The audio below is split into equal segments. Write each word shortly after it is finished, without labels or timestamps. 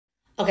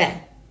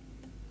Okay,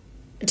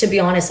 to be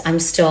honest, I'm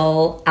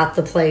still at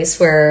the place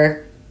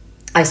where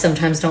I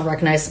sometimes don't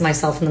recognize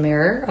myself in the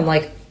mirror. I'm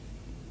like,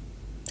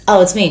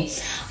 oh, it's me.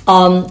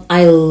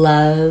 I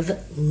love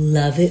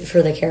it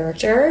for the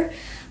character.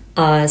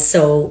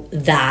 So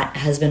that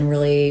has been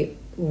really,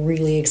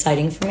 really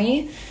exciting for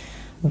me.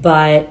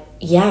 But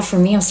yeah, for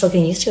me, I'm still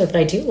getting used to it, but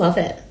I do love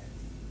it.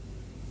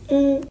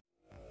 I've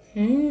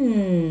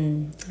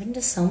been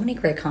to so many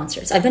great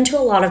concerts. I've been to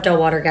a lot of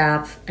Delwater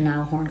Gap and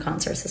Nile Horn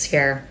concerts this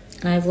year,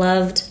 and I've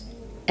loved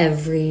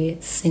every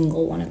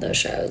single one of those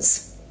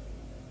shows.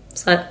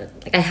 So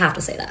I have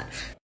to say that.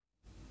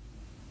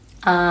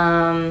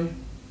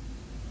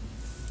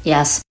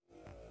 Yes.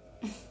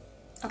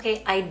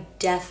 Okay,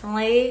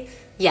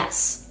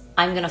 yes,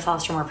 I'm gonna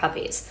foster more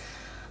puppies.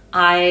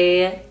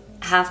 I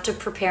have to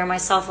prepare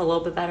myself a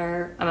little bit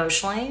better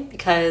emotionally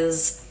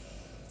because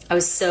I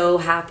was so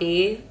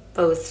happy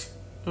both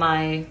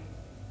my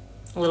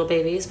little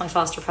babies, my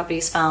foster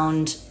puppies,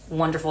 found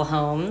wonderful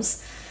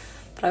homes,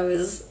 but I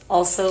was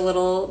also a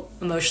little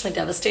emotionally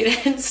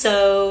devastated.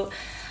 So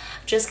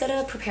just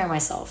gotta prepare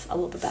myself a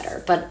little bit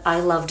better. But I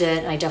loved it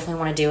and I definitely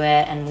want to do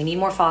it, and we need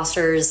more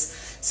fosters.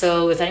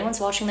 So if anyone's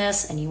watching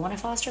this and you want to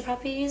foster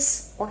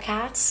puppies or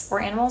cats or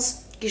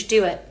animals, you should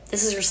do it.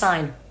 This is your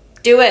sign.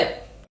 Do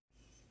it.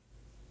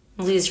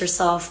 Lose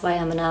Yourself by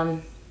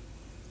Eminem.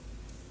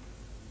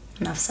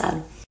 Enough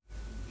said.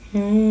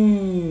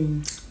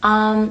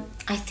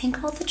 I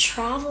think all the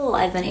travel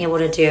I've been able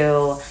to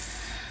do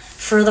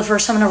for the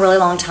first time in a really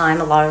long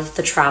time, a lot of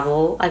the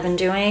travel I've been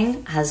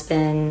doing has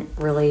been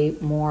really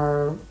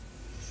more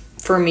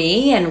for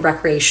me and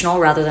recreational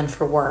rather than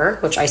for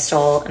work, which I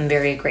still am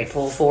very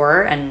grateful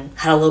for and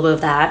had a little bit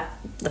of that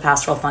the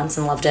past 12 months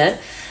and loved it.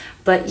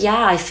 But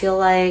yeah, I feel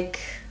like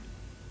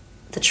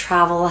the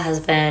travel has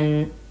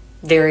been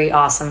very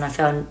awesome, and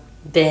I've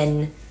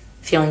been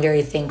feeling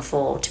very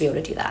thankful to be able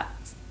to do that.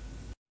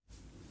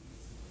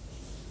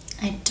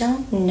 I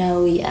don't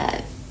know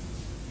yet,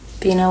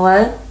 but you know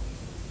what?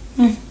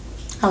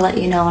 I'll let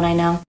you know when I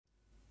know.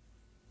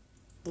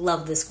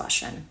 Love this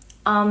question.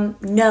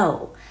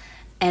 No.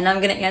 And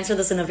I'm going to answer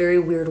this in a very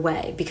weird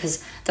way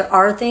because there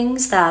are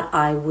things that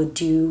I would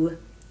do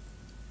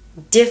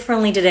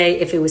differently today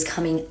if it was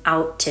coming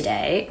out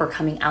today or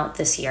coming out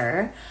this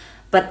year,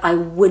 but I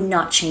would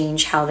not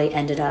change how they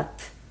ended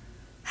up,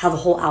 how the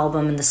whole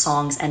album and the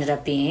songs ended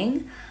up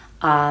being.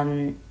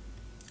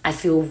 I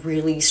feel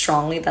really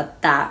strongly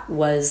that that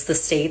was the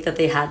state that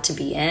they had to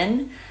be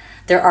in.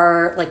 There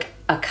are like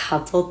a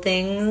couple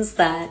things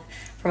that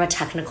from a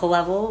technical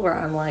level where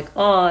I'm like,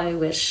 oh, I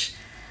wish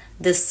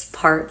this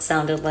part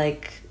sounded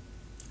like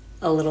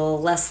a little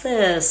less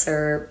this,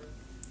 or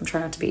I'm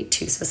trying not to be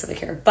too specific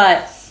here,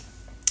 but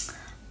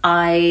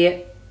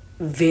I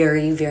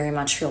very, very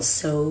much feel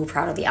so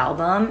proud of the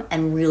album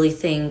and really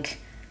think,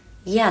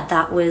 yeah,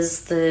 that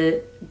was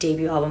the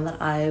debut album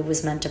that I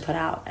was meant to put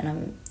out, and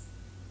I'm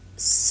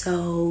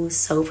so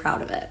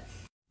proud of it.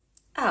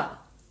 Oh,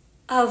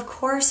 of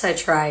course I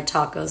tried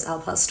tacos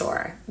al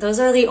pastor. Those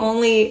are the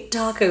only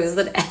tacos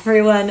that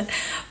everyone,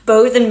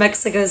 both in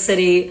Mexico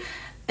City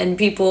and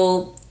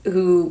people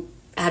who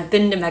had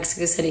been to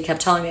Mexico City, kept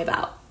telling me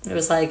about. It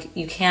was like,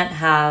 you can't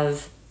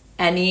have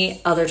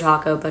any other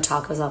taco but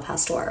tacos al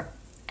pastor.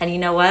 And you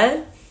know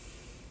what?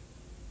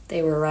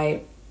 They were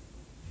right.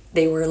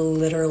 They were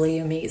literally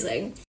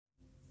amazing.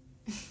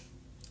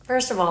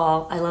 First of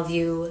all, I love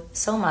you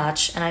so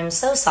much, and I'm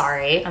so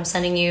sorry. I'm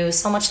sending you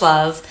so much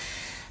love.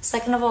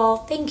 Second of all,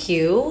 thank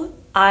you.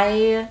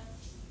 I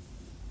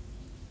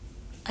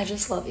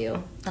just love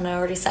you, and I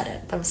already said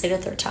it, but I'm gonna say it a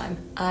third time.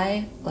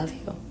 I love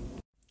you.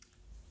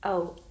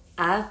 Oh,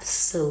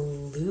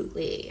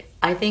 absolutely.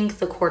 I think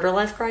the quarter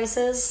life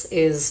crisis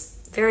is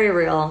very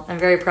real and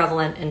very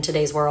prevalent in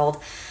today's world,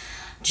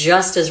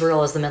 just as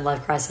real as the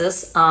midlife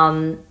crisis.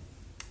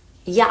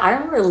 Yeah, I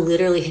remember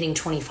literally hitting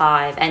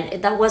 25,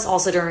 and that was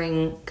also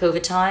during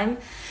COVID time.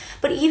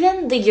 But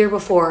even the year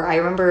before, I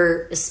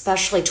remember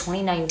especially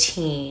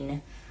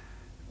 2019,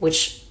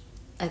 which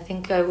I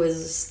think I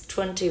was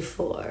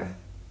 24.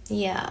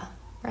 Yeah,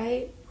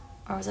 right?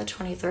 Or was I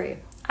 23?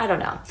 I don't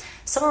know.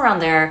 Somewhere around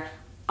there,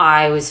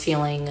 I was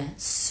feeling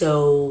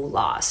so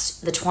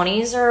lost. The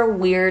 20s are a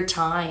weird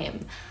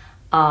time.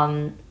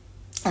 And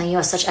you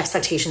have such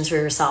expectations for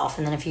yourself,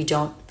 and then if you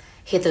don't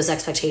hit those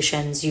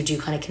expectations, you do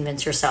kind of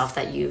convince yourself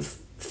that you've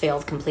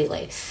failed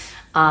completely.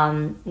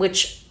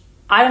 Which,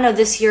 I don't know,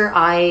 this year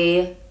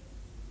I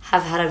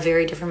have had a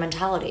very different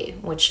mentality,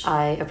 which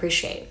I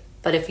appreciate.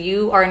 But if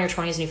you are in your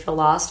 20s and you feel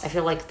lost, I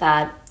feel like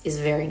that is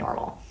very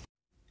normal.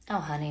 Oh,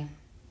 honey,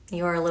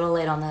 you are a little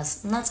late on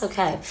this, and that's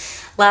okay.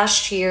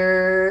 Last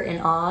year in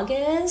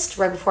August,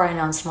 right before I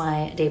announced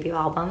my debut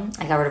album,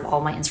 I got rid of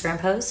all my Instagram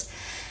posts.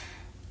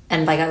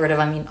 And by got rid of,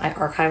 I mean I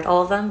archived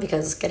all of them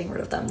because getting rid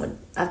of them would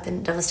have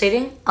been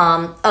devastating.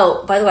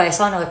 Oh, by the way, I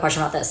saw another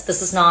question about this.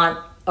 This is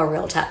not a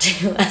real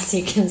tattoo, as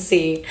you can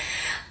see,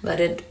 but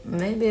it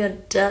may be a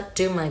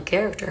tattoo my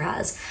character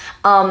has.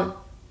 A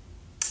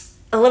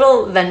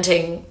little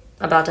venting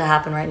about to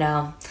happen right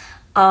now.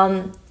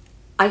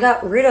 I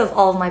got rid of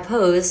all of my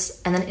posts,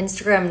 and then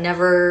Instagram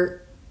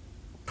never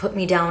put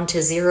me down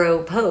to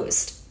 0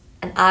 post.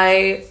 And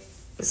I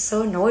was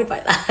so annoyed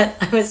by that.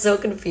 I was so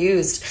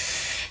confused.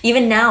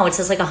 Even now, it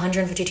says like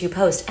 152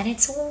 posts, and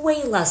it's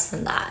way less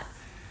than that.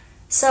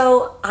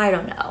 So, I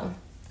don't know.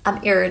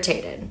 I'm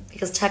irritated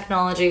because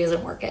technology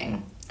isn't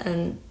working.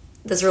 And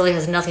this really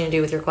has nothing to do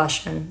with your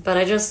question, but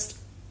I just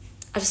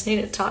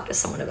need to talk to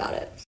someone about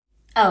it.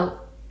 Oh,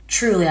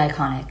 truly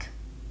iconic.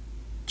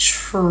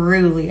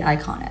 Truly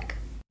iconic.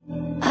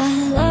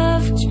 I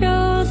loved you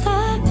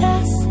the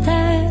best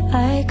that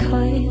I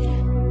could,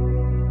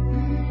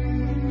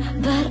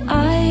 but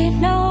I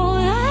know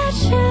that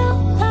you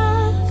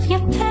love you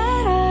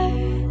better.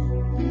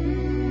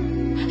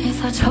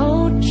 If I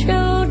told you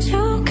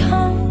to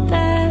come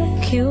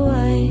back, you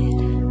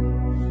would.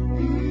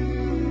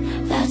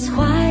 That's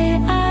why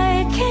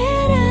I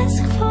can't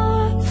ask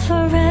for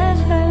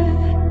forever.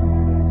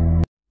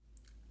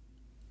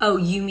 Oh,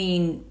 you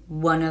mean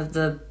one of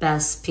the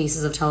best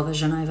pieces of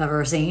television I've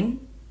ever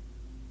seen?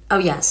 Oh,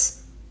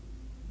 yes.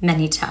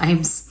 Many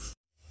times.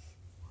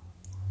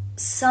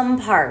 Some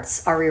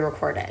parts are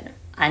re-recorded,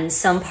 and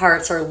some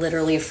parts are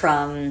literally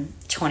from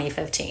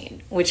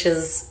 2015, which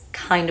is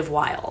kind of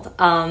wild.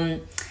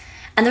 And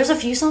there's a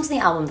few songs in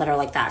the album that are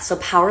like that. So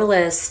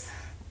Powerless,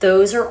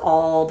 those are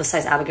all,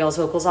 besides Abigail's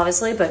vocals,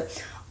 obviously,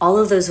 but all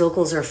of those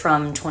vocals are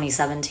from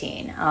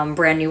 2017.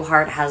 Brand New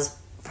Heart has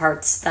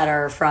parts that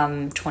are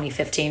from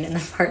 2015 and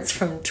then parts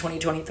from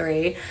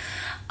 2023.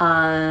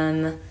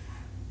 Are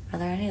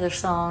there any other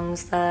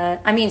songs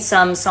that... I mean,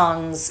 some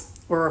songs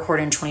were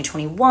recorded in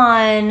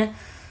 2021,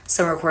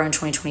 some were recorded in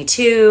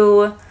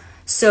 2022.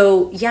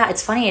 So, yeah,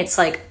 it's funny. It's,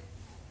 like,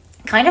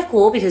 kind of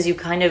cool because you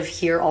kind of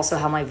hear also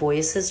how my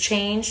voice has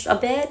changed a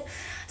bit.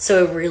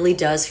 So it really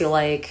does feel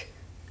like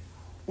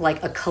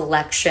a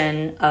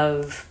collection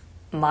of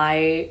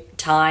my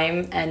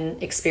time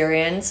and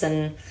experience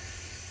and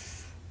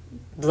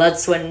blood,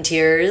 sweat, and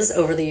tears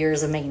over the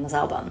years of making this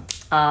album.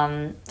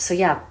 So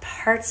yeah,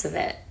 parts of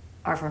it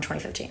are from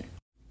 2015.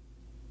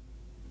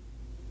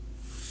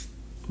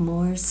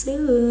 More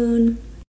soon.